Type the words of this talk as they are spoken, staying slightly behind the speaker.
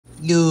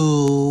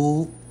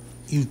Yo,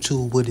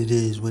 YouTube, what it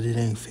is, what it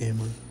ain't,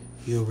 family.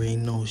 You already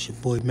know it's your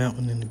boy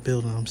Mountain in the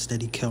building. I'm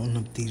steady counting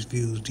up these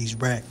views, these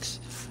racks.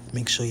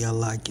 Make sure y'all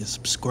like and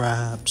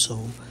subscribe.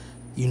 So,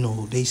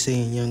 they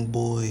saying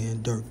YoungBoy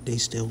and Durk, they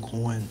still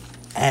going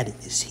at it.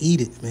 It's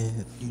heated,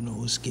 man.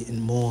 It's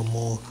getting more and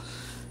more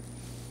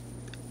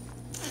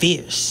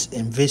fierce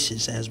and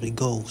vicious as we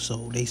go.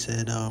 So they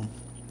said,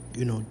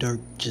 Durk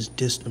just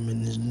dissed him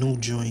in his new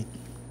joint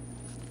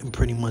and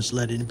pretty much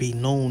let it be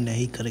known that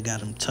he could have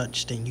got him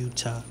touched in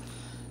Utah.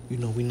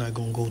 We're not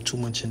gonna go too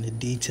much into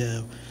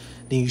detail.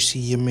 Then you see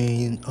your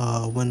man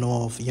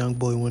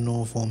YoungBoy went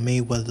off on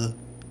Mayweather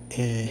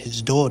and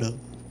his daughter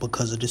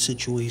because of the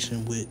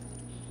situation with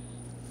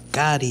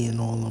Gotti and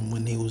all them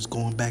when they was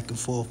going back and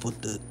forth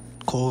with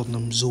calling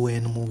them zoo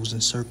animals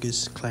and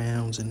circus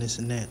clowns and this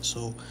and that.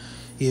 So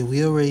yeah,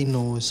 we already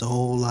know it's a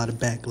whole lot of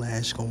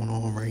backlash going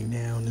on right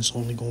now, and it's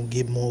only gonna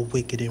get more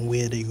wicked and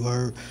weird. You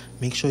heard.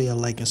 Make sure y'all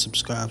like and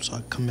subscribe so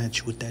I come at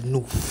you with that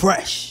new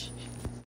fresh